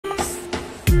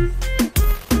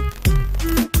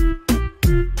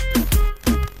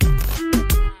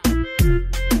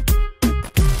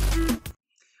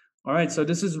right, so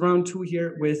this is round 2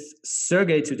 here with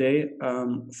Sergey today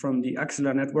from the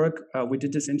Axelar network. We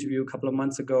did this interview a couple of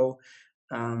months ago,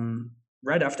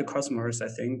 right after Cosmos, I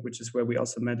think, which is where we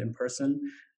also met in person.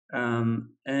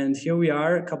 And here we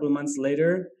are a couple of months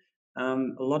later.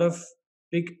 A lot of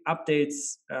big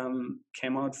updates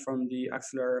came out from the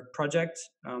Axelar project.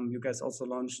 You guys also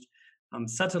launched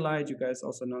Satellite. You guys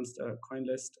also announced a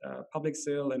CoinList public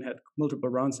sale and had multiple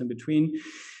rounds in between.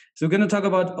 So we're going to talk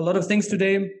about a lot of things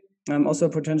today. Also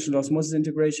potential osmosis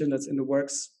integration that's in the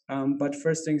works. But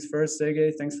first things first,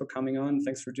 Sergey, thanks for coming on.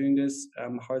 Thanks for doing this.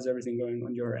 How is everything going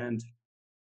on your end?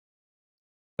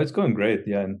 It's going great.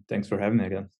 Yeah, and thanks for having me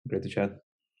again. Great to chat.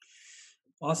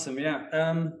 Awesome. Yeah.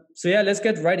 So yeah, let's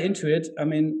get right into it. I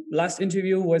mean, last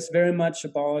interview was very much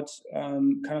about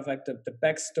kind of like the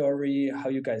backstory, how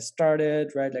you guys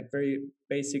started, right? Like very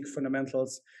basic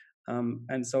fundamentals.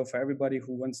 And so for everybody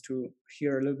who wants to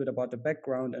hear a little bit about the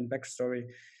background and backstory,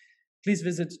 please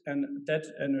visit and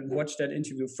watch that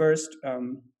interview first.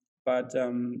 But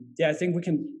yeah, I think we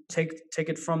can take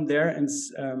it from there, and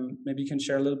maybe you can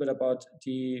share a little bit about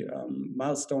the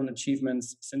milestone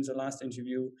achievements since the last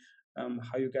interview,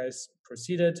 how you guys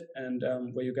proceeded, and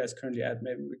where you guys currently at.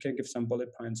 Maybe we can give some bullet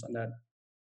points on that.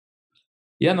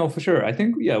 Yeah, no, for sure. I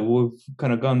think, yeah, we've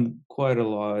kind of gone quite a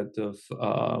lot of,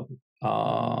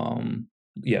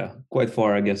 quite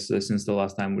far, I guess, since the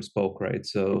last time we spoke, right?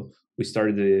 So we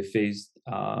started the phased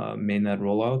mainnet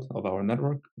rollout of our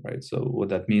network, right? So what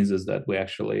that means is that we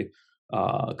actually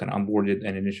kind of onboarded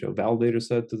an initial validator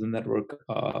set to the network,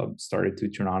 started to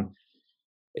turn on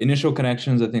initial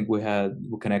connections. I think we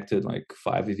connected like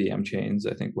 5 EVM chains.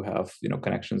 I think we have,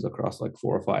 connections across like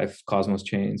 4 or 5 Cosmos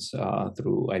chains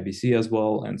through IBC as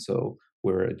well. And so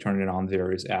we're turning on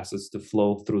various assets to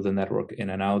flow through the network in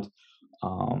and out.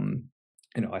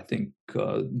 I think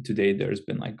today there's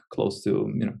been like close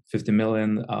to 50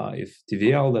 million if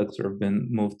TVL that's sort of been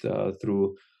moved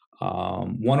through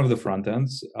one of the front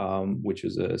ends, which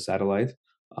is a satellite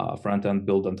front end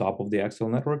built on top of the AXL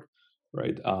network,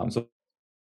 right? So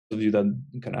those of you that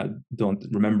kind of don't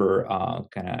remember,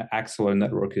 kind of Axelar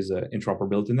network is an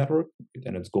interoperability network,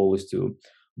 and its goal is to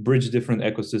bridge different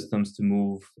ecosystems to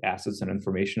move assets and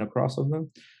information across of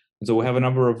them. And so we have a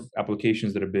number of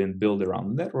applications that have been built around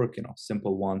the network,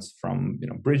 simple ones from,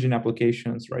 bridging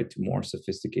applications, right, to more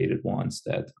sophisticated ones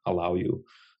that allow you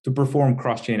to perform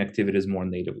cross-chain activities more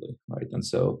natively, right? And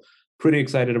so pretty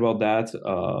excited about that.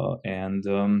 We're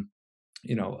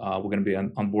going to be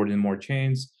onboarding more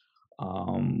chains,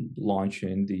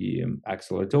 launching the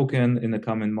Axelar token in the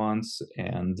coming months,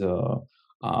 and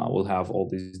we'll have all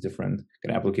these different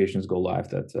kind of applications go live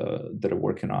that are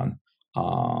working on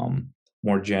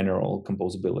more general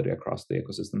composability across the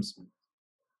ecosystems.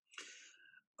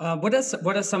 What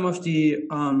are some of the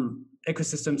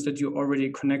ecosystems that you're already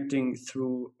connecting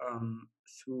through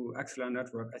Axelar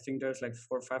network? I think there's like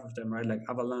 4 or 5 of them, right? Like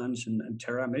Avalanche and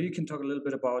Terra. Maybe you can talk a little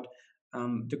bit about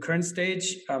the current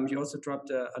stage. You also dropped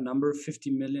a number,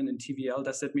 50 million in TVL.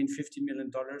 Does that mean $50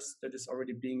 million that is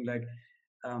already being like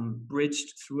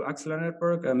bridged through Axelar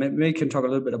network? Maybe you can talk a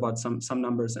little bit about some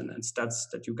numbers and stats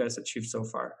that you guys achieved so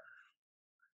far.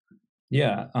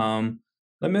 Yeah.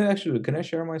 Let me can I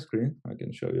share my screen? I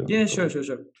can show you. Yeah, sure.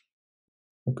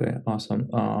 Okay, awesome.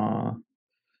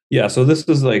 Yeah, so this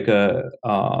is like a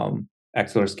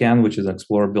Axelar scan, which is an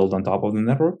explorer built on top of the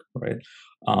network, right?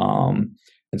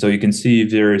 And so you can see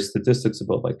various statistics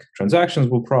about like transactions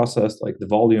we processed, like the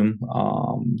volume.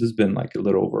 This has been like a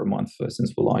little over a month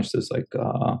since we launched this. Like,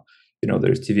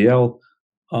 there's TVL.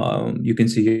 You can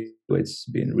see it's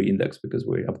been re-indexed because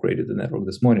we upgraded the network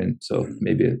this morning. So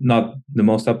maybe not the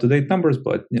most up-to-date numbers,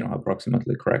 but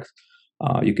approximately correct.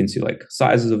 You can see like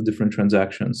sizes of different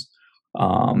transactions.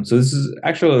 So this is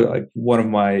actually like one of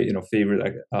my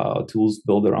favorite tools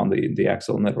built around the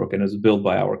AXL network, and it's built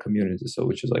by our community, so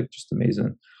which is like just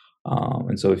amazing.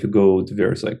 And so if you go to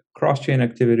various like cross-chain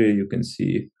activity, you can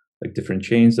see like different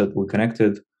chains that we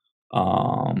connected.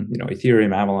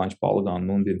 Ethereum, Avalanche, Polygon,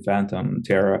 Moonbeam, Phantom,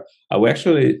 Terra. We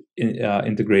actually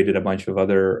integrated a bunch of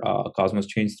other Cosmos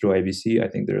chains through IBC. I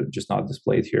think they're just not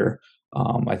displayed here.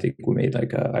 I think we made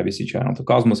like a IBC channel to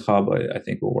Cosmos Hub. I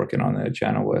think we're working on a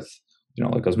channel with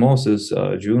like Osmosis,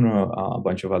 Juno, a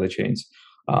bunch of other chains.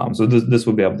 So this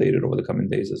will be updated over the coming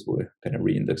days as we're kind of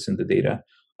re-indexing the data.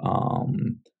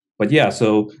 But yeah,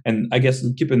 and I guess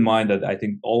keep in mind that I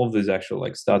think all of these actual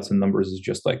like stats and numbers is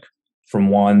just like from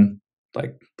one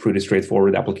like pretty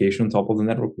straightforward application on top of the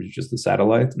network, which is just the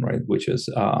satellite, right? Which is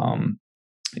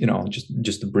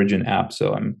just a bridging app.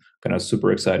 So I'm kind of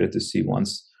super excited to see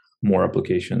once more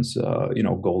applications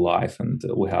go live and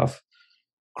we have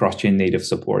cross-chain native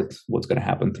support, what's going to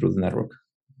happen through the network.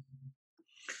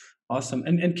 Awesome.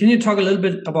 And can you talk a little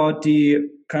bit about the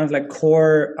kind of like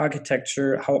core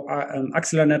architecture, how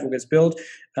Axelar network is built?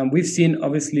 We've seen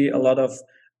obviously a lot of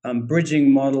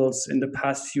bridging models in the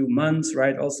past few months,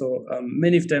 right? Also,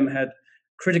 many of them had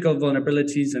critical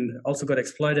vulnerabilities and also got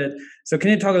exploited. So can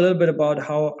you talk a little bit about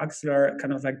how Axelar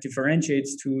kind of like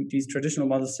differentiates to these traditional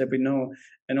models that we know,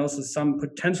 and also some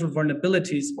potential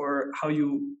vulnerabilities, or how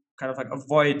you kind of like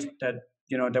avoid that,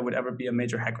 there would ever be a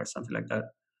major hack or something like that?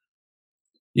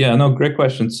 Yeah, no, great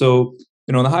question. So,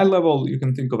 on a high level, you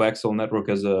can think of AXL network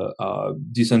as a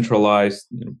decentralized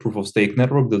proof of stake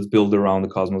network that's built around the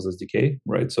Cosmos SDK,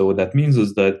 right? So what that means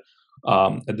is that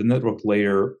at the network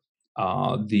layer,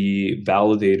 the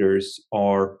validators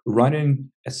are running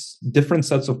different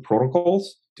sets of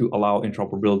protocols to allow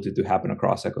interoperability to happen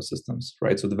across ecosystems,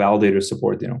 right? So the validators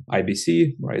support,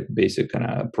 IBC, right? Basic kind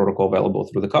of protocol available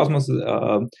through the Cosmos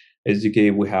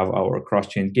SDK. We have our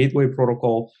cross-chain gateway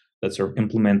protocol that's sort of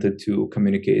implemented to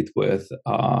communicate with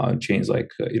chains like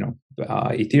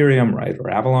Ethereum, right,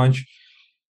 or Avalanche,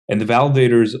 and the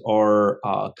validators are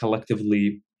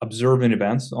collectively observing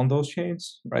events on those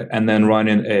chains, right, and then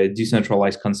running a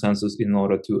decentralized consensus in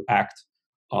order to act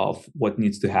of what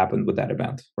needs to happen with that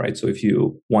event, right? So if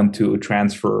you want to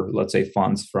transfer, let's say,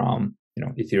 funds from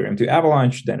Ethereum to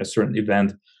Avalanche, then a certain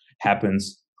event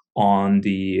happens on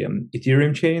the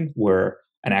Ethereum chain where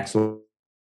an Axelar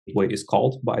gateway is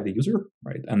called by the user,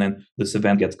 right? And then this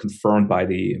event gets confirmed by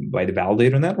the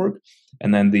validator network,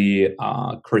 and then the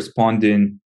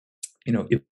corresponding,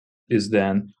 it is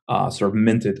then sort of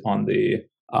minted on the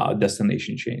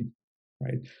destination chain,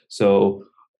 right? So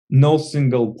no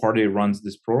single party runs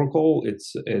this protocol.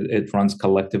 It runs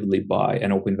collectively by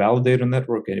an open validator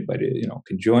network. Anybody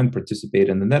can join, participate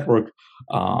in the network,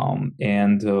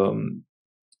 and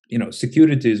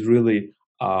security is really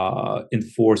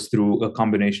enforced through a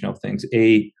combination of things.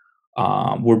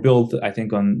 We're built, I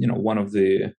think, on one of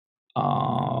the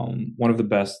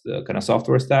best kind of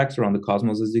software stacks around the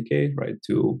Cosmos SDK, right,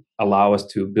 to allow us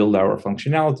to build our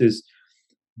functionalities.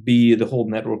 B, the whole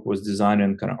network was designed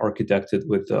and kind of architected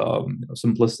with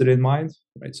simplicity in mind,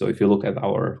 right? So if you look at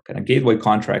our kind of gateway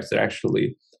contracts, they're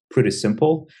actually pretty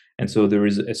simple, and so there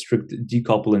is a strict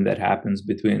decoupling that happens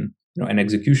between an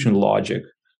execution logic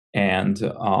and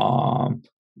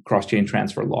cross-chain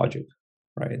transfer logic,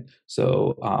 right?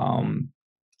 So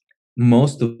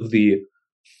most of the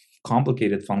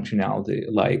complicated functionality,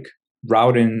 like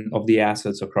routing of the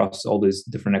assets across all these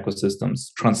different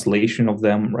ecosystems, translation of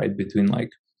them, right, between like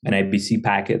an IBC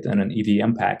packet and an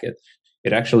EVM packet,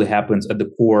 it actually happens at the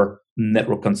core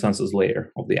network consensus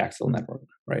layer of the Axelar network,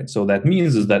 right? So that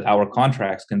means is that our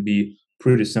contracts can be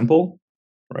pretty simple,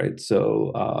 right?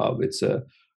 So it's a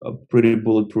pretty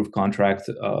bulletproof contract,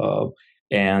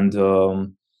 and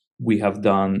we have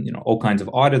done all kinds of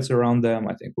audits around them.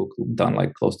 I think we've done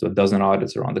like close to a dozen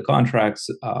audits around the contracts.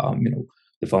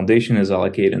 The foundation is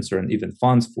allocating certain even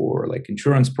funds for like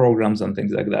insurance programs and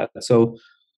things like that. So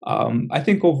I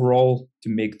think overall, to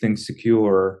make things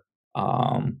secure,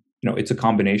 it's a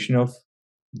combination of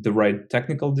the right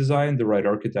technical design, the right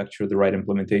architecture, the right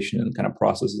implementation, and kind of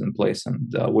processes in place.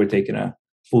 And we're taking a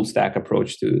full stack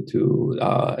approach to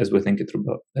as we're thinking through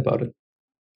about it.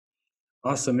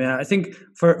 Awesome. Yeah, I think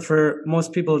for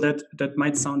most people that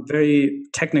might sound very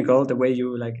technical the way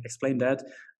you like explain that.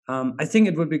 I think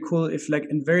it would be cool if, like,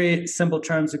 in very simple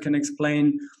terms, you can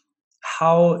explain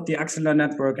how the Axelar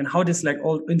network and how this like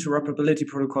old interoperability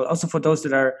protocol, also for those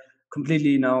that are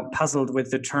completely puzzled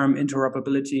with the term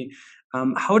interoperability,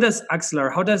 how does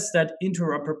that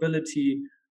interoperability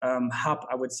hub,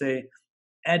 I would say,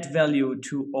 add value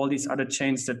to all these other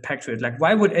chains that pack to it? Like,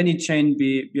 why would any chain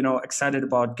be excited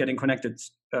about getting connected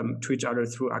to each other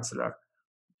through Axelar?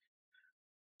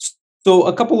 So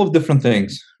a couple of different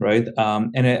things, right?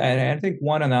 And I think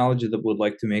one analogy that we'd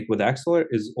like to make with Axelar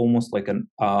is almost like an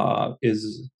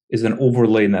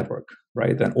overlay network,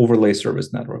 right? An overlay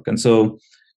service network. And so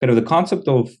kind of the concept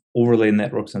of overlay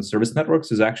networks and service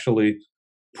networks is actually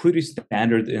pretty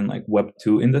standard in like Web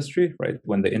 2 industry, right?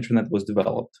 When the internet was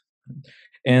developed.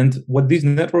 And what these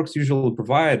networks usually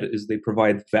provide is they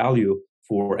provide value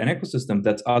for an ecosystem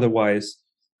that's otherwise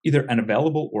either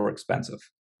unavailable or expensive.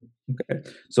 Okay,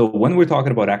 so when we're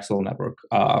talking about Axelar network,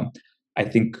 I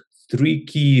think three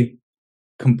key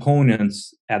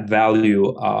components add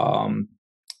value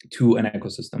to an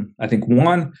ecosystem. I think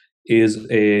one is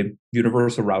a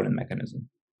universal routing mechanism,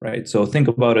 right? So think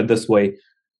about it this way: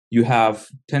 you have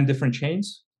 10 different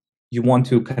chains, you want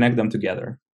to connect them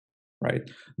together, right?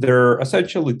 There are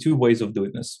essentially two ways of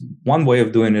doing this. One way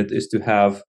of doing it is to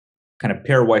have kind of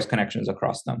pairwise connections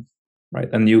across them, right?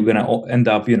 And you're going to end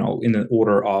up, in an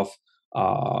order of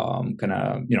kind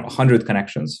of 100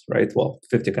 connections, right? Well,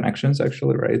 50 connections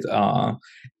actually, right?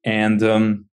 And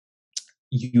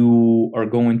you are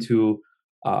going to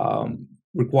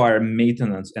require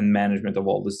maintenance and management of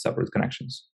all these separate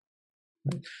connections.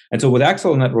 Right? And so with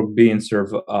Axelar network being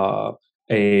sort of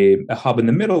a hub in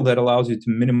the middle that allows you to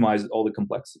minimize all the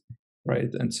complexity, right?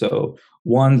 And so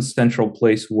one central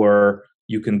place where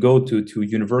you can go to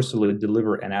universally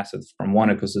deliver an asset from one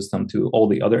ecosystem to all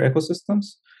the other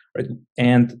ecosystems, right?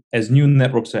 And as new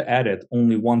networks are added,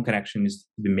 only one connection needs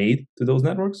to be made to those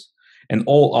networks, and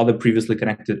all other previously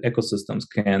connected ecosystems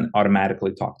can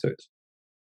automatically talk to it.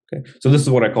 Okay, so this is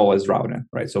what I call as routing,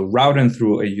 right? So routing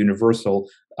through a universal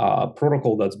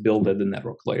protocol that's built at the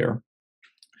network layer.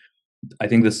 I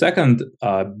think the second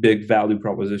big value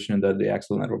proposition that the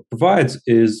Axelar network provides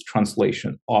is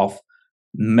translation of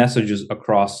messages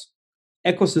across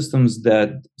ecosystems that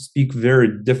speak very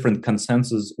different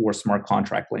consensus or smart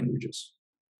contract languages,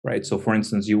 right? So for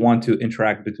instance, you want to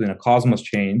interact between a Cosmos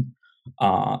chain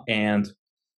and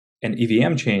an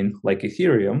EVM chain like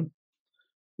Ethereum.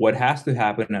 What has to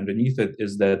happen underneath it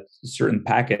is that certain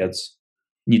packets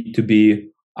need to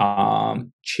be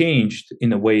changed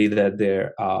in a way that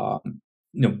they're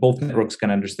both networks can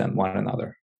understand one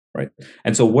another, right?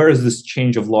 And so where is this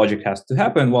change of logic has to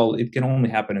happen? Well, it can only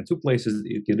happen in two places.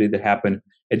 It can either happen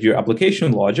at your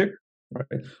application logic,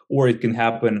 right, or it can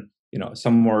happen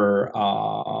somewhere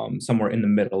in the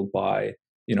middle by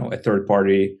a third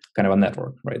party kind of a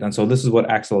network, right? And so this is what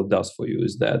Axelar does for you,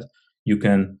 is that you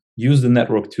can use the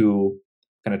network to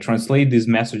kind of translate these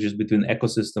messages between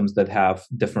ecosystems that have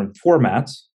different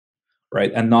formats,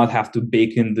 right, and not have to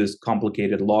bake in this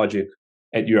complicated logic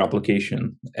at your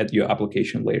application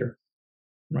layer,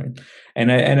 right?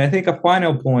 And I think a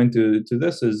final point to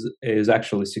this is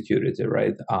actually security,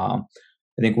 right? I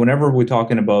think whenever we're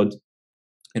talking about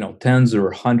tens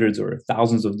or hundreds or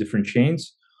thousands of different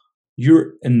chains,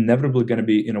 you're inevitably going to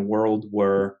be in a world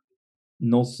where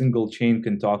no single chain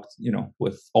can talk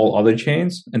with all other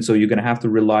chains, and so you're going to have to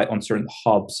rely on certain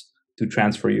hubs to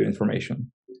transfer your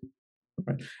information,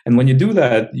 right? And when you do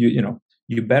that,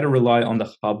 you better rely on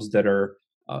the hubs that are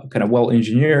kind of well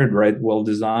engineered, right, well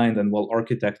designed and well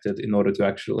architected in order to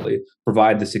actually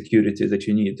provide the security that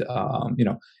you need.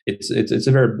 It's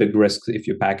a very big risk if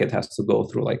your packet has to go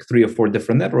through like 3 or 4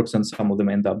 different networks, and some of them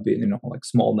end up being like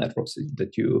small networks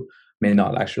that you may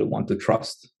not actually want to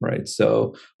trust, right?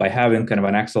 So by having kind of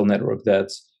an Axelar network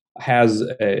that has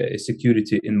a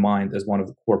security in mind as one of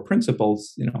the core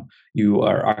principles, you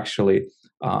are actually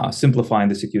simplifying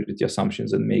the security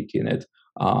assumptions and making it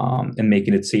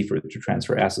safer to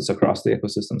transfer assets across the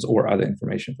ecosystems or other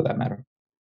information for that matter.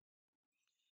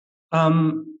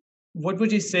 What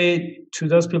would you say to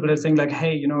those people that think like,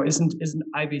 hey, isn't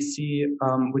IBC,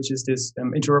 which is this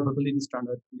interoperability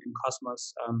standard in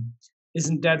Cosmos,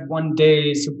 isn't that one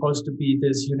day supposed to be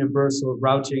this universal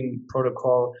routing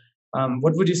protocol?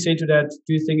 What would you say to that?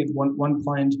 Do you think at one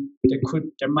point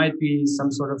there might be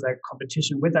some sort of like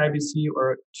competition with IBC,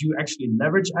 or do you actually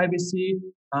leverage IBC?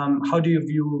 How do you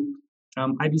view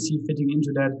IBC fitting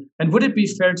into that? And would it be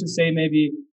fair to say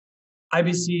maybe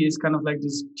IBC is kind of like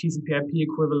this TCP/IP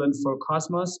equivalent for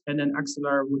Cosmos, and then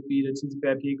Axelar would be the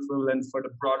TCP/IP equivalent for the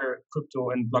broader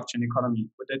crypto and blockchain economy?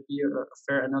 Would that be a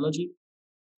fair analogy?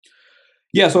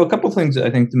 Yeah, so a couple of things I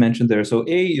think to mention there. So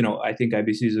I think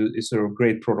IBC is sort of a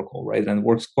great protocol, right? And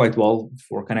works quite well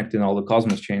for connecting all the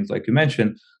Cosmos chains, like you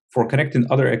mentioned. For connecting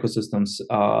other ecosystems,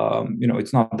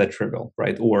 it's not that trivial,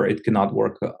 right? Or it cannot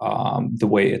work the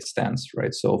way it stands,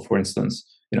 right? So for instance,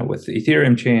 with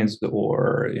Ethereum chains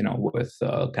or, with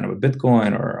kind of a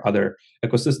Bitcoin or other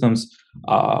ecosystems,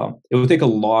 it would take a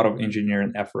lot of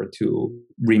engineering effort to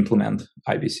re-implement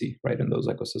IBC, right, in those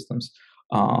ecosystems.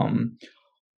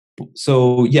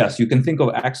 So yes, you can think of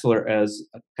Axelar as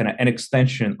kind of an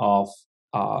extension of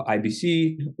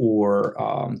IBC or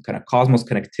kind of Cosmos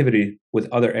connectivity with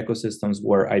other ecosystems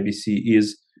where IBC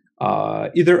is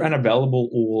either unavailable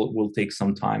or will take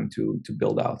some time to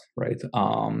build out, right?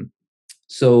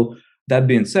 So that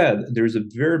being said, there's a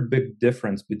very big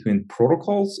difference between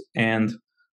protocols and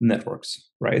networks,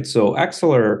 right? So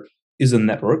Axelar is a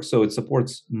network, so it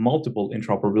supports multiple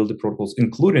interoperability protocols,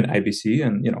 including IBC,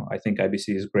 and I think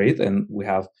IBC is great, and we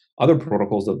have other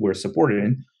protocols that we're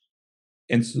supporting.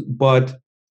 But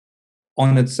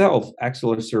on itself,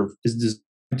 Axelar Serve is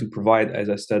designed to provide, as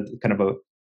I said, kind of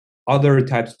other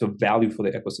types of value for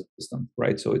the ecosystem,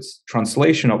 right? So it's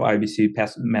translation of IBC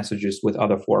messages with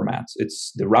other formats.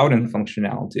 It's the routing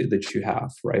functionality that you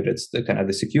have, right? It's the kind of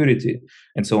the security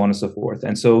and so on and so forth.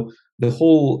 And so the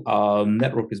whole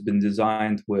network has been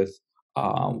designed with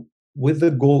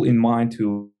the goal in mind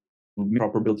to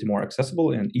interoperability more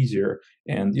accessible and easier.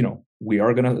 And we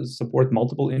are going to support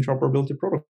multiple interoperability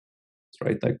protocols,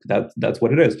 right? Like that's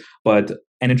what it is. But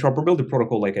an interoperability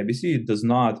protocol like IBC does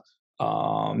not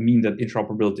mean that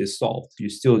interoperability is solved. You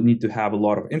still need to have a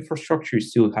lot of infrastructure. You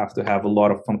still have to have a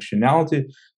lot of functionality.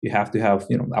 You have to have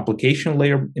application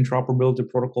layer interoperability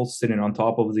protocols sitting on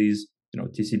top of these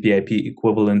TCP/IP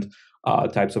equivalent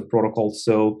types of protocols.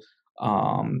 So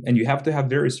and you have to have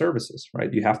various services,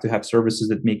 right? You have to have services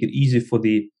that make it easy for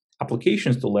the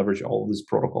applications to leverage all of these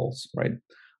protocols, right?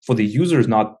 For the users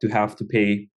not to have to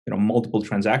pay multiple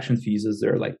transaction fees as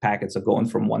their packets are going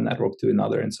from one network to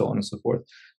another, and so on and so forth.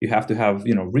 You have to have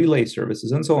relay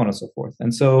services and so on and so forth.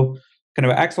 And so kind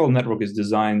of AXL network is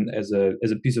designed as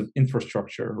a piece of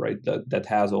infrastructure, right? That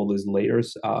has all these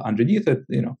layers underneath it,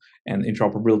 and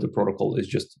interoperability protocol is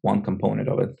just one component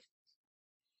of it.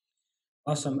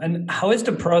 Awesome. And how is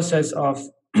the process of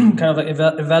kind of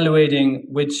evaluating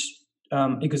which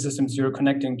ecosystems you're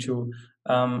connecting to?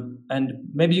 And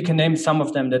maybe you can name some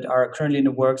of them that are currently in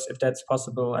the works, if that's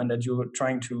possible, and that you're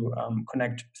trying to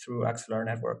connect through Axelar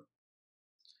network.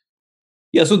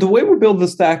 Yeah, so the way we build the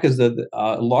stack is that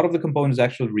a lot of the components are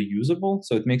actually reusable,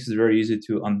 so it makes it very easy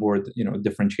to onboard,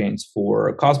 different chains.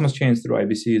 For Cosmos chains through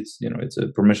IBC, it's a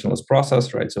permissionless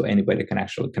process, right? So anybody can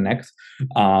actually connect.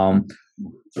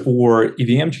 For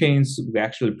EVM chains, we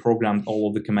actually programmed all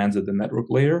of the commands at the network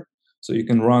layer, so you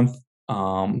can run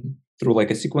through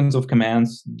a sequence of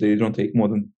commands. They don't take more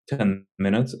than 10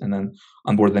 minutes, and then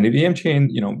onboard an EVM chain.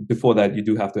 Before that, you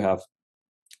do have to have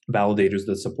validators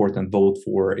that support and vote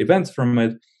for events from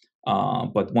it.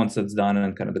 But once that's done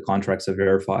and kind of the contracts are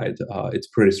verified, it's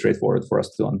pretty straightforward for us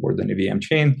to onboard an EVM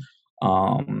chain.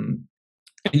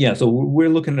 Yeah, so we're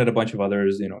looking at a bunch of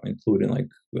others, including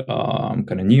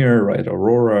kind of Near, right,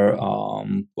 Aurora,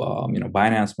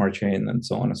 Binance Smart Chain, and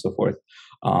so on and so forth.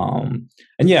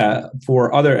 And yeah,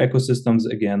 for other ecosystems,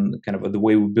 again, kind of the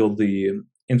way we build the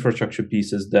infrastructure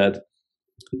piece is that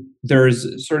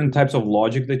there's certain types of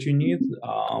logic that you need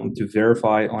to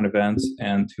verify on events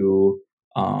and to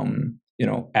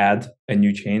add a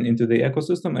new chain into the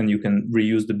ecosystem, and you can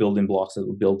reuse the building blocks that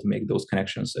we built to make those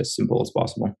connections as simple as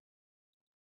possible.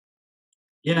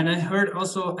 Yeah, and I heard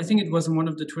also, I think it was in one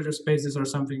of the Twitter spaces or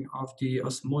something, of the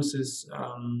Osmosis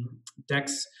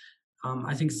DEX.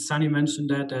 I think Sunny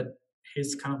mentioned that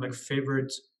his kind of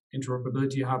favorite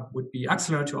interoperability hub would be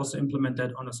Axelar, to also implement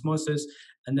that on Osmosis.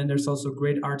 And then there's also a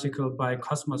great article by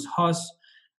Cosmos Hos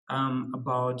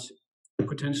about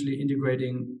potentially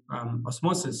integrating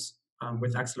Osmosis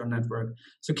with Axelar network.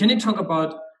 So can you talk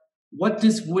about what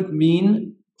this would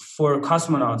mean for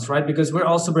cosmonauts, right? Because we're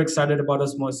also very excited about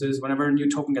Osmosis. Whenever a new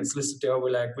token gets listed there,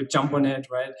 we jump on it,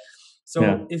 right? So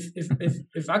yeah.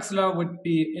 if Axelar would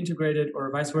be integrated, or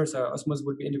vice versa, Osmosis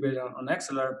would be integrated on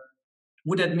Axelar,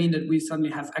 would that mean that we suddenly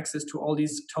have access to all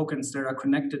these tokens that are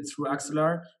connected through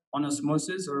Axelar on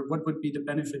Osmosis, or what would be the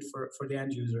benefit for the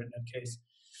end user in that case?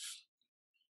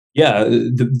 Yeah,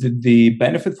 the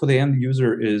benefit for the end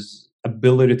user is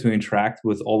ability to interact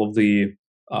with all of the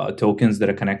tokens that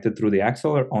are connected through the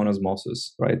Axelar on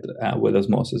Osmosis, right? With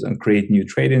Osmosis, and create new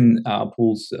trading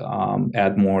pools,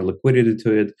 add more liquidity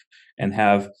to it, and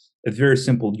have a very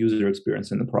simple user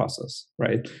experience in the process,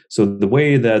 right? So the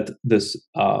way that this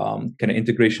kind of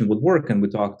integration would work, and we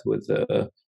talked with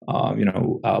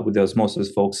with the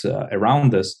Osmosis folks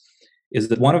around this, is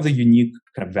that one of the unique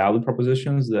kind of value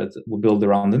propositions that we build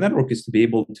around the network is to be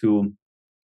able to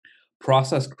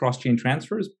process cross-chain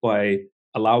transfers by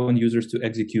allowing users to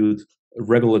execute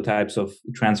regular types of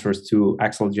transfers to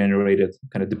Axelar-generated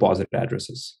kind of deposit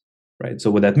addresses, right? So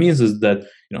what that means is that,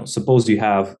 suppose you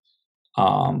have,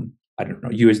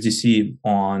 USDC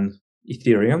on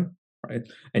Ethereum, right?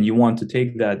 And you want to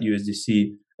take that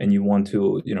USDC and you want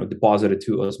to, deposit it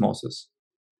to Osmosis,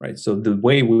 right? So the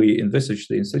way we envisage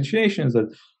the instantiation is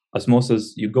that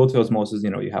Osmosis, you go to Osmosis,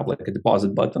 you have a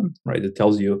deposit button, right? It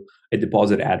tells you a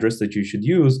deposit address that you should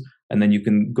use, and then you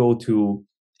can go to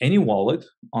any wallet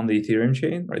on the Ethereum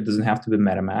chain, right? It doesn't have to be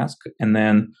MetaMask, and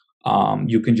then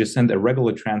you can just send a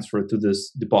regular transfer to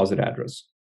this deposit address,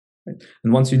 right?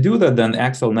 And once you do that, then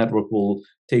Axelar network will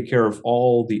take care of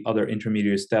all the other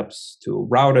intermediate steps to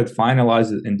route it,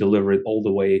 finalize it, and deliver it all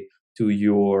the way to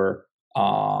your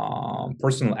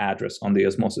personal address on the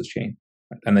Osmosis chain.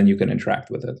 And then you can interact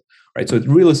with it, right? So it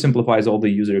really simplifies all the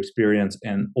user experience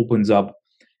and opens up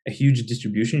a huge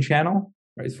distribution channel,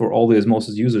 right, for all the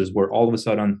Osmosis users, where all of a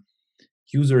sudden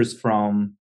users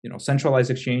from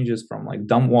centralized exchanges, from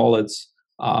dumb wallets,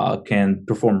 can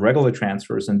perform regular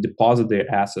transfers and deposit their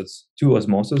assets to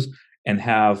Osmosis and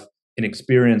have an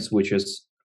experience which is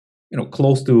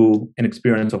close to an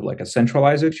experience of like a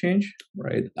centralized exchange,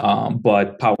 right?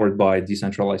 But powered by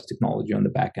decentralized technology on the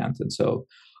back end. And so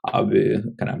I'll be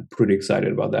kind of pretty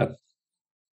excited about that.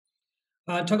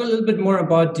 Talk a little bit more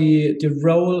about the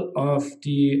role of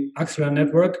the Axelar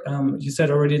network. You said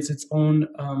already it's its own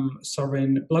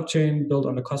sovereign blockchain built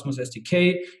on the Cosmos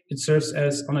SDK. It serves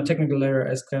as, on a technical layer,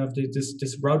 as kind of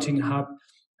this routing hub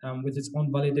with its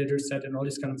own validator set and all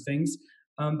these kind of things.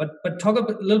 But talk a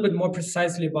little bit more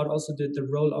precisely about also the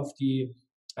role of the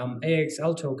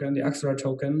AXL token, the Axelar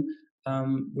token,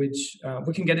 which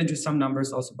we can get into some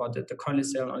numbers also about the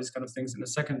coinless sale and all these kind of things in a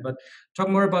second. But talk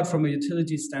more about, from a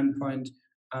utility standpoint,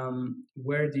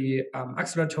 where the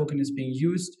Axelar token is being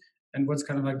used and what's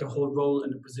kind of like the whole role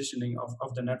and the positioning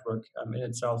of the network in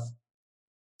itself.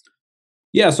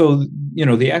 Yeah, so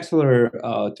the Axelar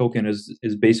token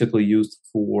is basically used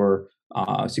for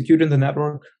securing the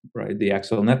network, right? The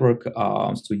AXL network,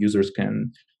 so users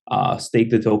can stake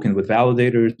the token with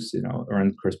validators,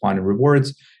 earn corresponding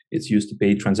rewards. It's used to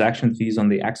pay transaction fees on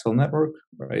the AXL network,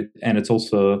 right? And it's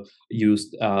also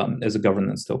used as a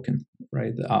governance token,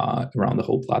 right, around the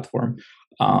whole platform.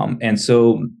 And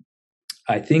so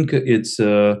I think it's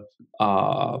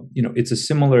it's a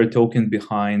similar token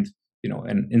behind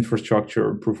an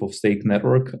infrastructure proof of stake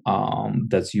network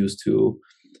that's used to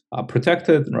protect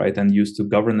it, right, and used to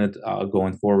govern it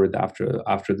going forward after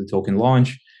the token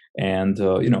launch. And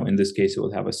in this case, it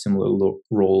would have a similar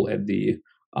role at the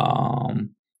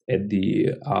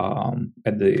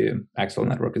Axelar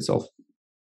network itself.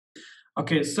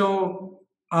 Okay, so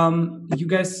you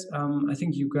guys, I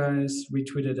think you guys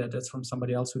retweeted that. That's from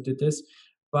somebody else who did this.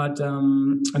 But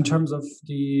in terms of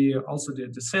the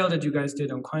sale that you guys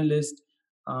did on CoinList,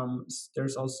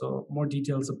 there's also more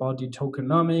details about the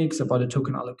tokenomics, about the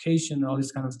token allocation, all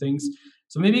these kind of things.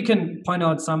 So maybe you can point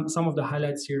out some of the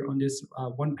highlights here on this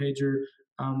one pager.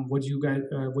 What you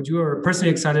are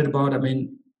personally excited about. I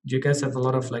mean, you guys have a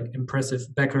lot of like impressive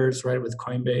backers, right, with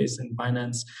Coinbase and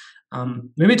Binance.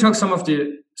 Maybe talk some of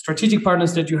the strategic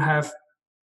partners that you have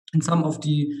and some of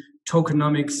the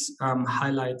tokenomics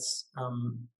highlights,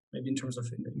 maybe in terms of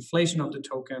inflation of the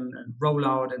token and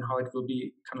rollout and how it will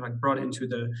be kind of like brought into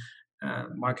the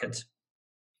market.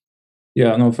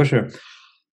 Yeah, no, for sure.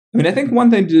 I mean, I think one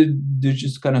thing to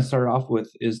just kind of start off with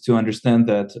is to understand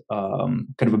that kind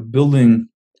of a building,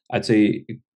 I'd say,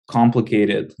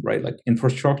 complicated, right, like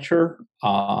infrastructure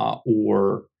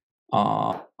or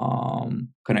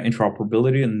kind of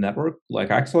interoperability in the network like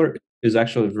Axelar is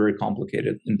actually a very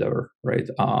complicated endeavor, right?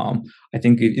 I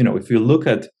think if you look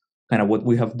at kind of what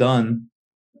we have done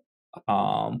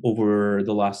over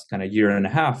the last kind of year and a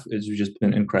half, it's just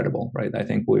been incredible, right? I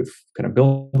think we've kind of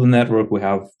built the network. We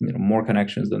have more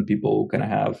connections than people kind of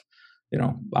have,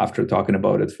 after talking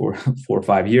about it for 4 or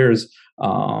 5 years.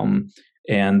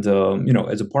 And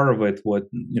as a part of it, what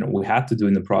we had to do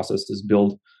in the process is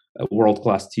build a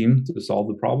world-class team to solve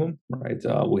the problem, right?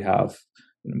 We have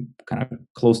kind of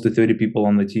close to 30 people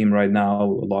on the team right now.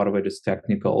 A lot of it is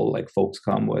technical, like folks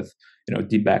come with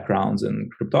deep backgrounds in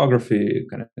cryptography,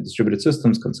 kind of distributed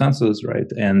systems, consensus, right?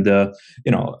 And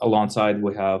alongside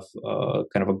we have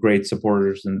kind of a great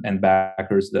supporters and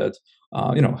backers that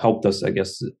helped us, I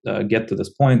guess, get to this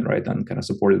point, right, and kind of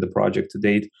supported the project to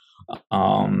date.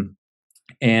 I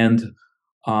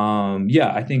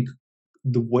think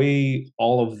the way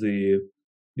all of the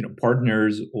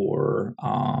partners or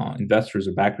investors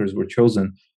or backers were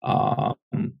chosen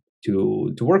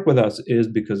to work with us is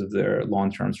because of their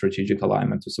long-term strategic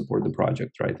alignment to support the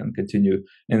project, right, and continue.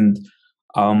 And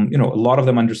a lot of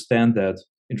them understand that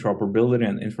interoperability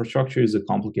and infrastructure is a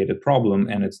complicated problem,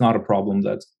 and it's not a problem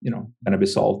that's going to be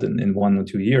solved in 1 or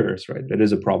 2 years, right? It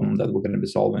is a problem that we're going to be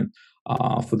solving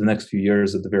for the next few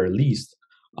years at the very least.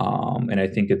 And I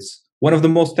think it's one of the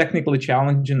most technically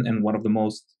challenging and one of the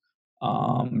most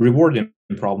rewarding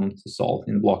problems to solve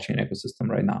in the blockchain ecosystem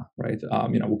right now, right?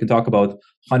 We can talk about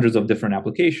hundreds of different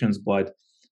applications, but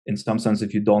in some sense,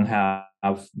 if you don't have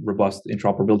robust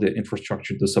interoperability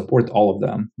infrastructure to support all of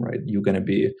them, right, you're going to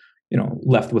be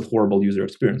left with horrible user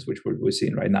experience, which we're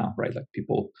seeing right now, right? Like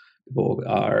people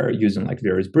are using like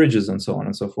various bridges and so on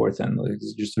and so forth, and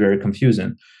it's just very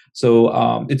confusing. So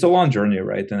it's a long journey,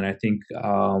 right? And I think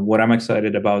what I'm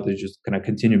excited about is just kind of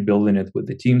continue building it with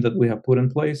the team that we have put in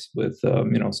place, with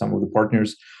some of the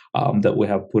partners that we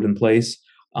have put in place,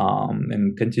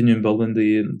 and continue building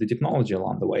the technology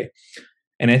along the way.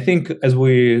 And I think as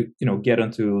we get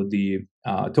into the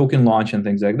token launch and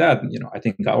things like that, I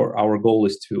think our goal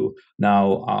is to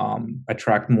now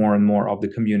attract more and more of the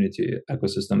community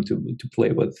ecosystem to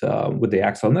play with the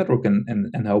Axelar network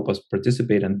and help us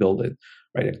participate and build it.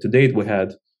 Right. To date, we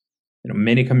had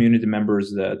many community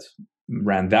members that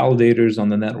ran validators on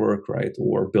the network, right,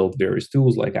 or built various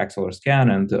tools like Axelar Scan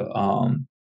and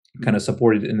kind of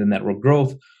supported in the network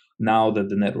growth. Now that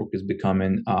the network is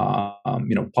becoming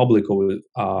public,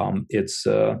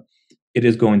 it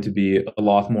is going to be a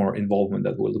lot more involvement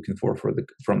that we're looking for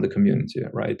from the community,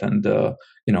 right? And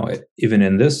even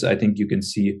in this, I think you can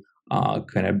see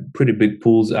kind of pretty big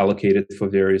pools allocated for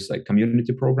various like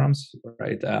community programs,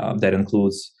 right? That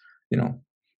includes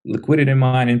liquidity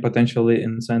mining, potentially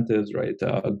incentives, right?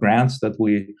 Grants that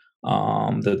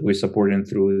we're supporting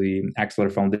through the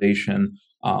Axelar Foundation,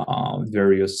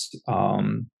 various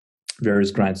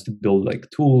grants to build like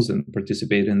tools and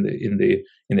participate in the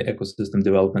ecosystem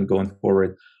development going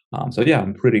forward. So yeah,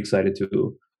 I'm pretty excited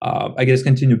to I guess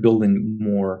continue building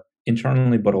more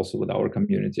internally, but also with our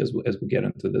community as we get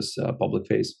into this public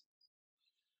phase.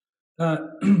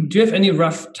 Do you have any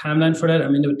rough timeline for that? I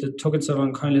mean, the token server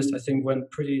on CoinList, I think,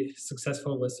 went pretty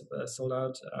successful, was sold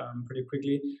out pretty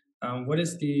quickly. What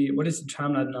is the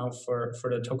timeline now for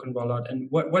the token rollout, and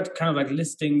what kind of like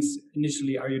listings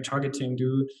initially are you targeting?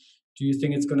 Do you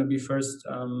think it's going to be first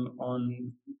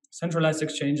on centralized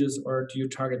exchanges, or do you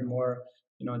target more,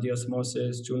 the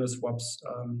Osmosis, Juno swaps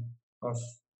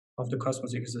of the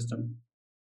Cosmos ecosystem?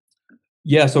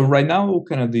 Yeah, so right now,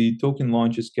 kind of the token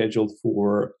launch is scheduled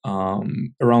for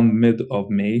around mid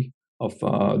of May of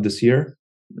this year,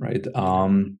 right?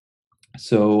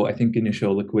 So I think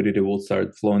initial liquidity will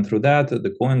start flowing through that.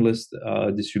 The coin list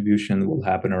distribution will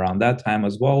happen around that time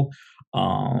as well.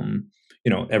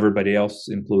 Everybody else,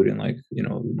 including like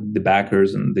the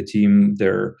backers and the team,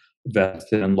 they're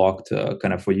vested and locked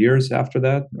kind of for years after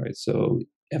that, right? So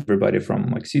everybody from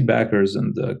like seed backers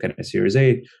and kind of Series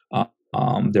A.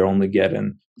 They're only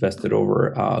getting vested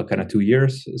over kind of 2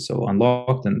 years, so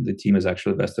unlocked, and the team is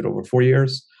actually vested over 4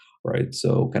 years, right?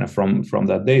 So kind of from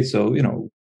that date, so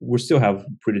we still have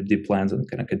pretty deep plans and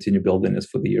kind of continue building this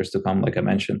for the years to come, like I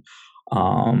mentioned.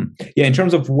 In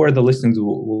terms of where the listings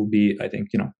will be, I think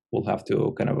we'll have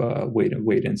to kind of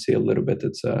wait and see a little bit.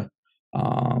 It's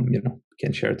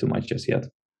can't share too much just yet.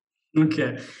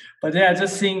 Okay, but yeah,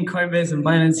 just seeing Coinbase and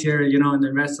Binance here, and the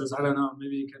investors, I don't know,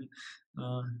 maybe you can.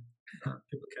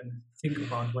 People can think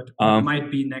about what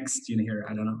might be next here.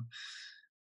 I don't know.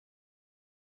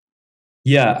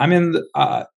 Yeah,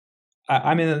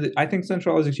 I think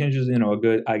centralized exchanges, are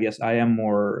good. I guess I am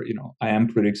more, I am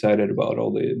pretty excited about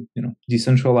all the,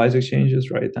 decentralized exchanges,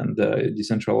 right, and the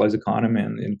decentralized economy,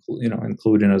 and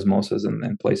including Osmosis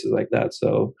and places like that.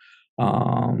 So,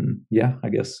 yeah, I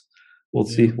guess we'll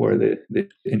see where the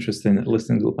interesting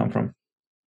listings will come from.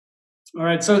 All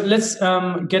right, so let's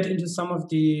get into some of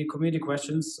the community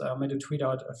questions. I made a tweet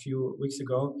out a few weeks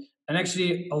ago, and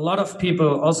actually a lot of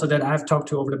people also that I've talked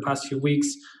to over the past few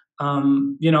weeks,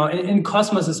 in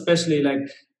Cosmos especially, like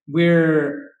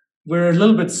we're a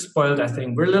little bit spoiled. I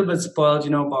think we're a little bit spoiled,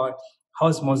 about how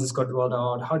Osmosis got rolled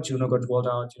out, how Juno got rolled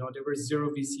out. There was zero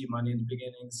VC money in the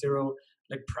beginning, zero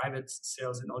like private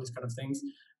sales and all these kind of things.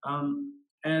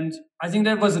 And I think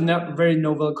that was a very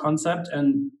novel concept,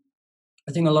 and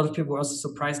I think a lot of people were also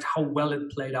surprised how well it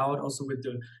played out, also with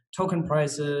the token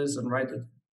prices, and right, it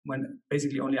went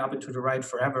basically only up and to the right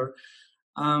forever.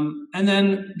 And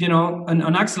then,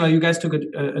 on Axelar, you guys took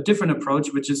a different approach,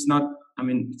 which is not,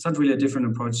 it's not really a different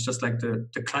approach, just like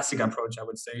the classic approach, I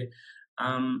would say,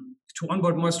 to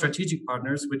onboard more strategic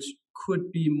partners, which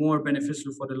could be more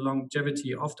beneficial for the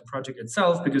longevity of the project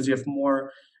itself, because you have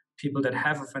more people that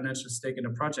have a financial stake in the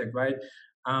project, right?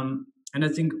 And I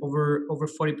think over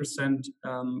 40%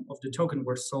 of the token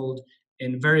were sold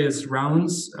in various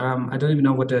rounds. I don't even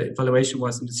know what the valuation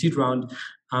was in the seed round.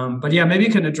 But yeah, maybe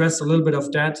you can address a little bit of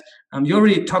that. You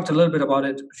already talked a little bit about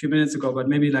it a few minutes ago, but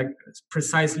maybe like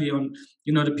precisely on,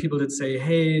 the people that say,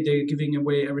 hey, they're giving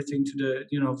away everything to the,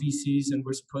 VCs, and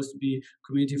we're supposed to be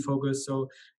community focused. So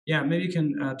yeah, maybe you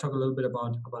can talk a little bit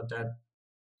about that.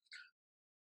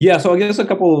 Yeah, so I guess a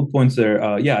couple of points there.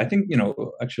 I think,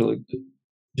 actually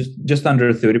just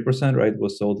under 30%, right,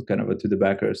 was sold kind of to the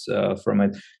backers from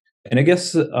it. And I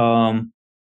guess,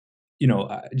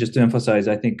 just to emphasize,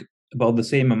 I think about the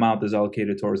same amount is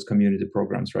allocated towards community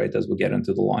programs, right, as we get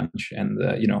into the launch. And,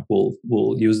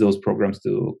 we'll use those programs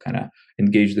to kind of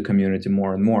engage the community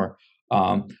more and more.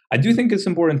 I do think it's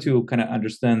important to kind of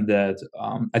understand that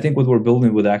I think what we're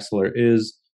building with Axelar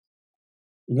is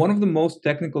one of the most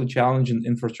technically challenging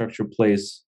infrastructure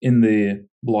plays in the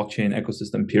blockchain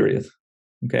ecosystem, period.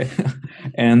 Okay.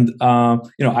 And,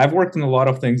 I've worked on a lot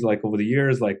of things like over the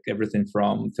years, like everything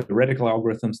from theoretical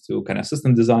algorithms to kind of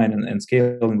system design and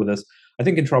scaling with this. I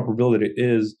think interoperability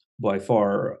is by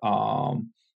far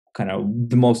kind of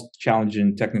the most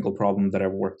challenging technical problem that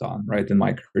I've worked on, right, in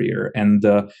my career. And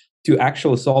to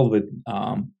actually solve it,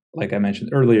 like I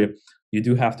mentioned earlier, you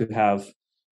do have to have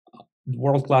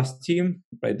world-class team,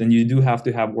 right? Then you do have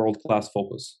to have world-class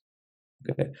focus.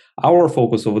 Okay, our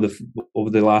focus over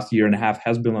the last year and a half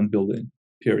has been on building.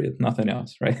 Period, nothing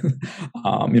else, right?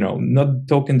 Not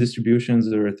token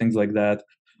distributions or things like that.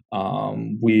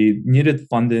 We needed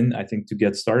funding, I think, to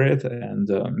get started, and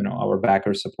our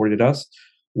backers supported us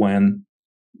when,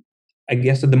 I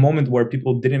guess, at the moment where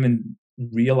people didn't even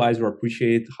realize or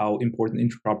appreciate how important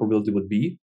interoperability would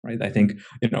be, right? I think,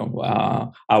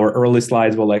 our early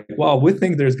slides were like, well, we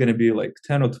think there's going to be like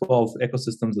 10 or 12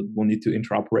 ecosystems that will need to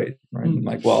interoperate, right? And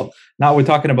like, well, now we're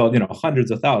talking about,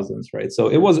 hundreds of thousands, right? So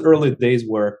it was early days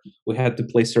where we had to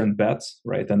place certain bets,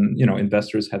 right? And,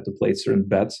 investors had to place certain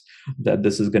bets that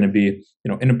this is going to be,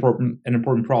 an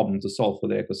important problem to solve for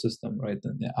the ecosystem, right?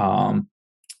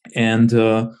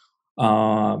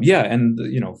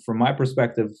 From my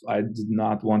perspective, I did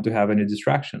not want to have any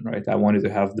distraction, right? I wanted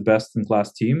to have the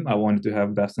best-in-class team. I wanted to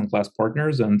have best-in-class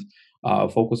partners and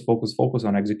focus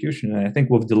on execution. And I think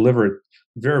we've delivered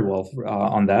very well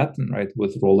on that, right?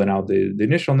 With rolling out the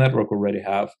initial network, already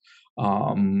have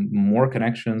more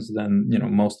connections than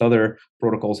most other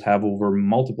protocols have over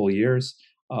multiple years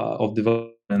of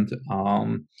development.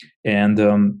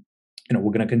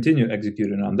 We're going to continue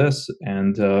executing on this.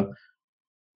 And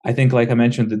I think, like I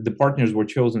mentioned, the partners were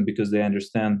chosen because they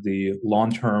understand the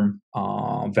long-term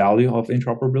value of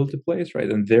interoperability plays, right?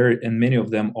 And many of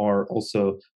them are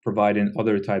also providing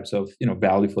other types of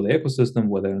value for the ecosystem,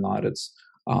 whether or not it's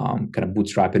kind of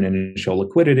bootstrapping initial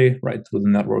liquidity, right, through the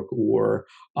network, or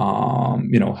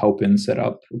helping set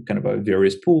up kind of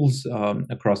various pools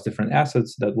across different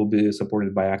assets that will be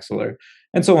supported by Axelar,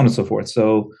 and so on and so forth.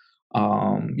 So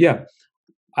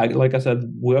like I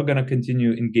said, we're going to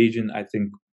continue engaging, I think,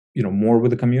 more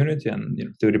with the community, and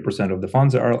 30% of the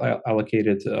funds are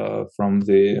allocated from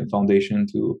the foundation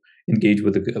to engage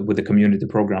with the community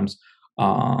programs.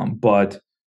 But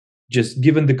just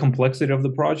given the complexity of the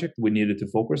project, we needed to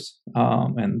focus, I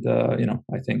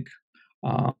think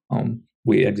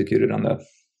we executed on that.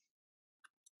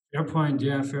 Fair point.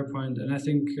 Yeah, fair point. And I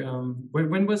think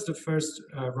when was the first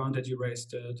round that you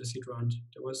raised, the seed round?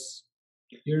 It was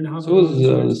a year and a half ago.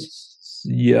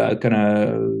 Kind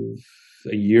of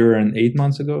a year and 8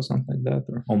 months ago, something like that,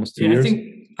 or almost 2 years.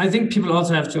 I think people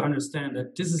also have to understand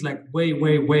that this is like way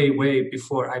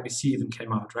before IBC even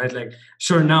came out, right? Like,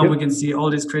 sure, now we can see all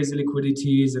these crazy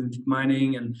liquidities and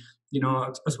mining, and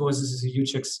Osmosis is a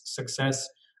huge success.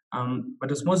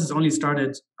 But Osmosis only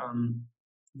started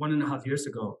 1.5 years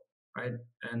ago, right?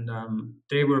 And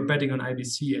they were betting on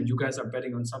IBC, and you guys are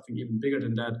betting on something even bigger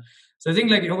than that. So I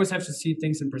think, like, you always have to see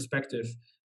things in perspective.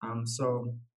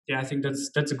 Yeah, I think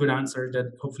that's a good answer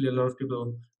that hopefully a lot of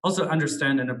people also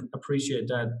understand and appreciate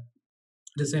that.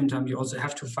 At the same time, you also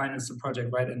have to finance the project,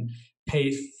 right, and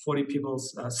pay 40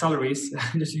 people's salaries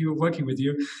that you're working with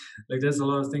you. Like, there's a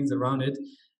lot of things around it.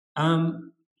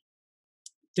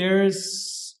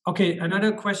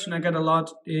 Another question I get a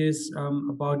lot is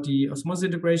about the Osmosis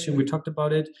integration. We talked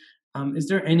about it. Is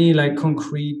there any like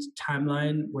concrete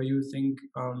timeline where you think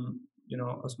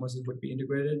Osmosis would be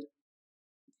integrated?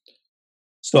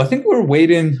 So I think we're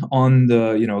waiting on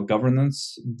the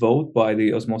governance vote by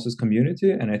the Osmosis community,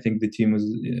 and I think the team is.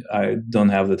 I don't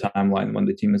have the timeline when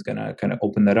the team is gonna kind of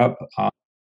open that up.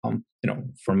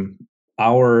 From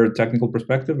our technical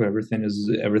perspective, everything is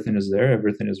there,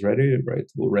 everything is ready, right?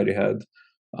 We already had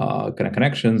kind of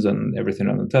connections and everything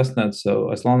on the testnet.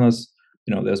 So as long as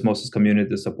the Osmosis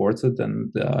community supports it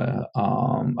and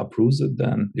approves it,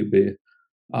 then it'll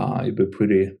be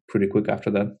pretty quick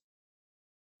after that.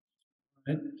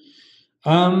 Right.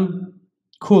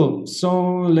 Cool.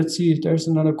 So let's see if there's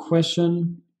another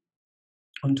question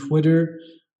on Twitter.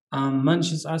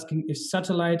 Munch is asking if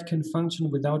Satellite can function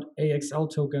without AXL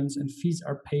tokens and fees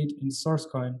are paid in source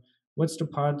coin. What's the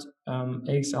part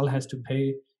AXL has to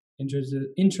pay?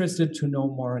 Interested to know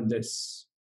more on this.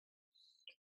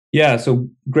 Yeah, so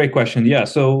great question. Yeah,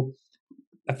 so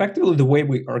effectively the way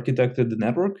we architected the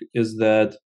network is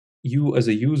that you as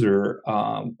a user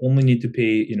only need to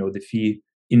pay the fee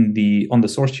on the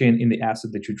source chain in the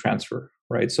asset that you transfer,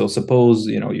 right? So suppose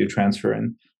you transfer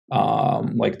in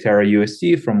like Terra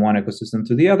UST from one ecosystem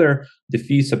to the other, the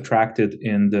fee subtracted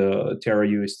in the Terra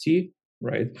UST,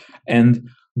 right? And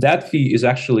that fee is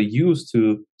actually used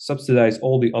to subsidize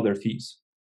all the other fees,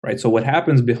 right? So what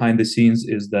happens behind the scenes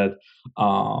is that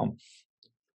our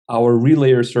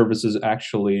relayer services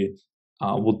actually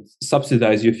would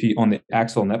subsidize your fee on the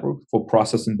AXL network for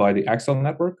processing by the AXL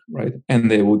network, right?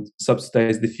 And they would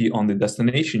subsidize the fee on the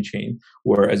destination chain,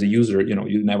 where as a user,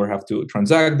 you never have to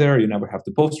transact there, you never have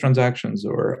to post transactions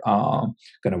or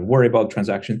kind of worry about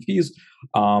transaction fees.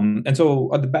 And so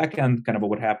at the back end, kind of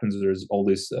what happens is there's all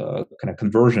this kind of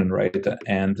conversion, right?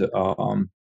 And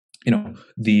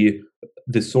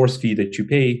the source fee that you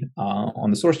pay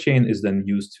on the source chain is then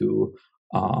used to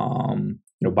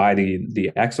buy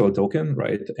the AXL token,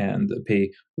 right, and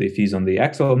pay the fees on the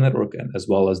AXL network, and as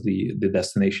well as the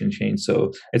destination chain.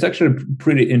 So it's actually a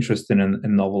pretty interesting and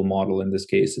novel model in this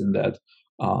case, in that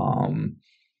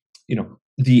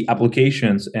the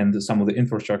applications and some of the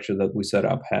infrastructure that we set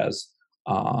up has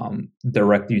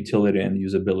direct utility and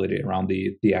usability around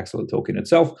the AXL token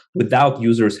itself, without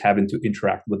users having to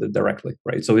interact with it directly,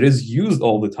 right? So it is used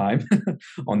all the time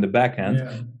on the back end,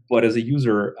 but as a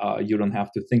user, you don't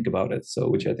have to think about it. So,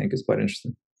 which I think is quite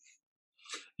interesting.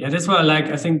 Yeah, that's why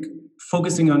I think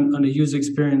focusing on the user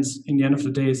experience in the end of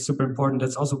the day is super important.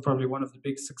 That's also probably one of the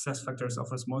big success factors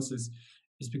of Osmosis,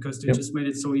 is because they just made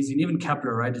it so easy. And even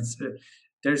Kepler, right?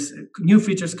 There's new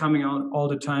features coming out all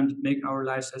the time to make our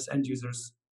lives as end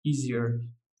users easier.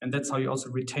 And that's how you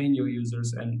also retain your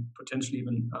users and potentially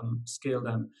even scale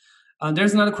them.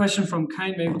 There's another question from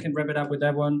Kind. Maybe we can wrap it up with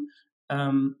that one.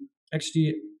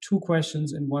 Actually, two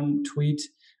questions in one tweet.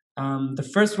 The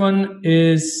first one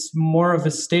is more of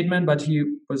a statement, but he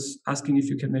was asking if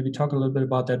you can maybe talk a little bit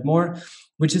about that more,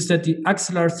 which is that the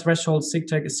Axelar threshold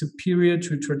SIG-tag is superior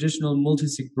to traditional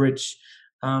multi-sig bridge.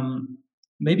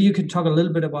 Maybe you can talk a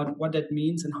little bit about what that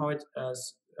means and how it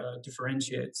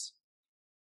differentiates.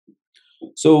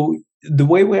 So the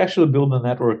way we actually build a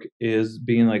network is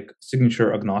being like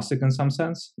signature agnostic in some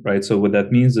sense, right? So what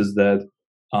that means is that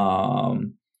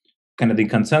kind of the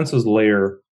consensus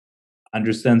layer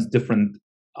understands different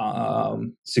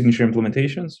signature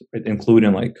implementations, right?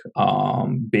 Including like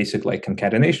basic like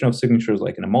concatenation of signatures,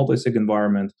 like in a multi-sig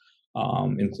environment,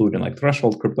 including like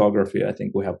threshold cryptography. I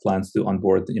think we have plans to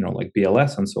onboard, like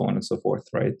BLS and so on and so forth,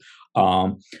 right?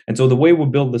 And so the way we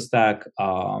build the stack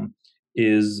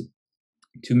is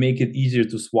to make it easier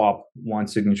to swap one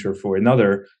signature for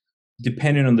another,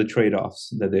 depending on the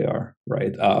trade-offs that they are,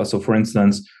 right? So for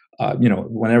instance,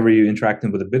 whenever you're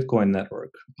interacting with a Bitcoin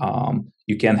network,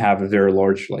 you can have a very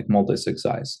large like multi-sig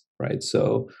size, right?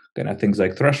 So kind of things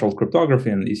like threshold cryptography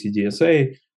and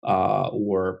ECDSA,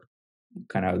 or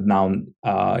kind of now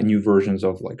new versions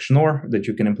of like Schnorr that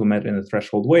you can implement in a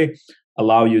threshold way,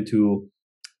 allow you to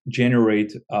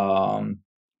generate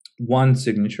one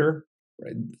signature,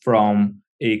 right, from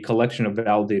a collection of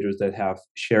validators that have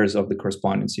shares of the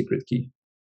corresponding secret key,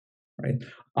 right?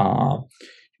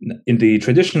 In the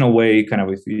traditional way, kind of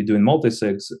if you're doing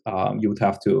multi-sigs, you would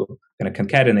have to kind of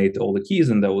concatenate all the keys,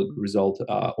 and that would result,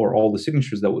 or all the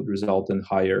signatures, that would result in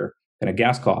higher kind of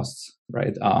gas costs,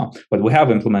 right? But we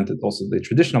have implemented also the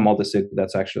traditional multi-sig.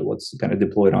 That's actually what's kind of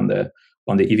deployed on the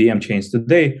EVM chains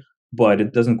today. But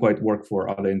it doesn't quite work for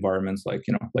other environments like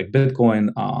like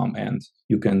Bitcoin, and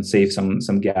you can save some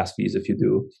gas fees if you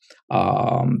do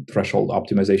threshold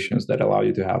optimizations that allow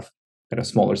you to have kind of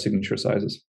smaller signature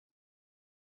sizes.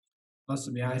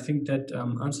 Awesome. Yeah, I think that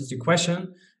answers the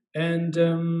question. And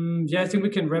I think we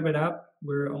can wrap it up.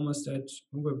 We're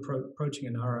approaching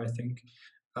an hour, I think.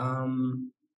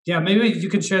 Maybe you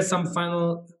can share some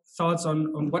final thoughts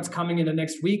on what's coming in the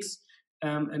next weeks.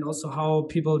 And also how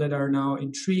people that are now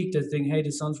intrigued, that think, hey,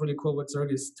 this sounds really cool what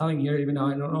Sergey is telling here, even though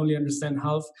I don't only understand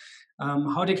half,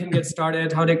 how they can get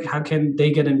started, how can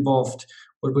they get involved?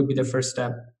 What would be the first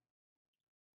step?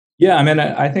 Yeah, I mean,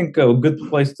 I think a good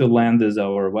place to land is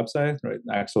our website, right?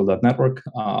 axl.network.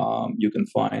 You can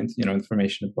find,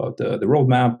 information about the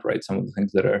roadmap, right? Some of the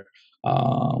things that are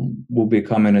will be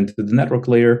coming into the network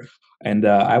layer. And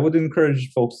I would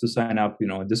encourage folks to sign up,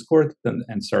 in Discord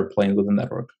and start playing with the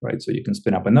network, right? So you can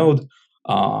spin up a node.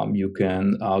 You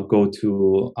can go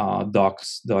to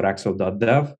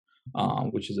docs.axl.dev,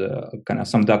 which is a kind of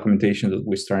some documentation that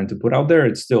we're starting to put out there.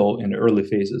 It's still in the early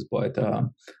phases, but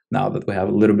now that we have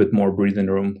a little bit more breathing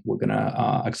room, we're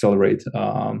gonna accelerate,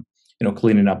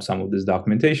 cleaning up some of this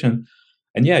documentation.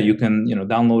 And yeah, you can,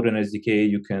 download an SDK.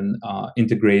 You can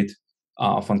integrate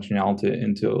functionality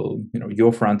into,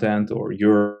 your front end or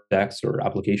your DEX or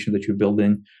application that you're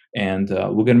building. And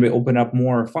we're going to be opening up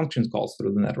more functions calls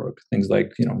through the network. Things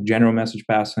like, general message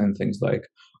passing, things like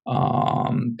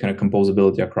kind of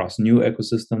composability across new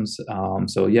ecosystems.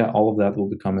 So yeah, all of that will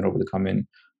be coming over the coming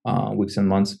weeks and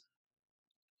months.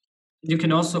 You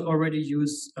can also already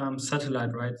use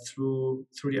satellite, right? Through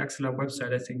the Axelar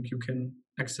website, I think you can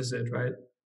access it, right?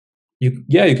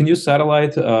 You can use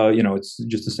satellite. It's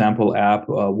just a sample app.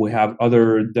 We have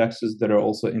other dexes that are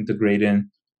also integrating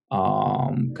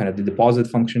kind of the deposit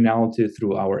functionality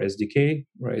through our SDK,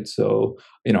 right? So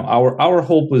our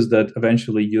hope is that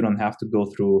eventually you don't have to go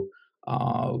through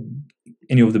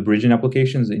any of the bridging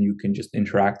applications, and you can just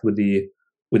interact with the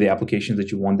applications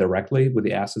that you want directly with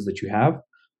the assets that you have.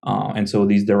 And so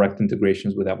these direct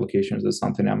integrations with applications is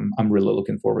something I'm really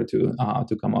looking forward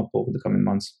to come up over the coming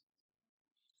months.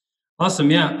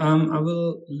 Awesome. Yeah. I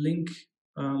will link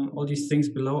all these things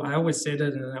below. I always say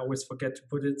that and I always forget to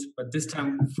put it, but this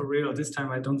time, for real, this time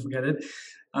I don't forget it.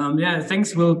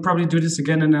 Thanks. We'll probably do this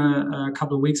again in a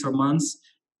couple of weeks or months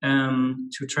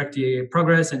to track the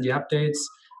progress and the updates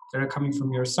that are coming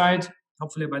from your side.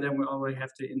 Hopefully by then we'll already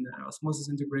have the Osmosis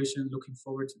integration. Looking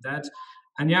forward to that.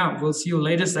 And we'll see you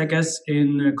latest, I guess,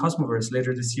 in Cosmoverse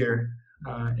later this year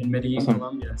in Medellin, awesome.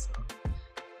 Colombia. So,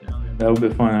 that will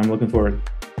be fun. I'm looking forward.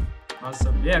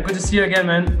 Awesome. Yeah, good to see you again,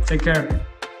 man. Take care.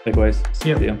 Likewise. See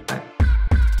you. See you. Bye.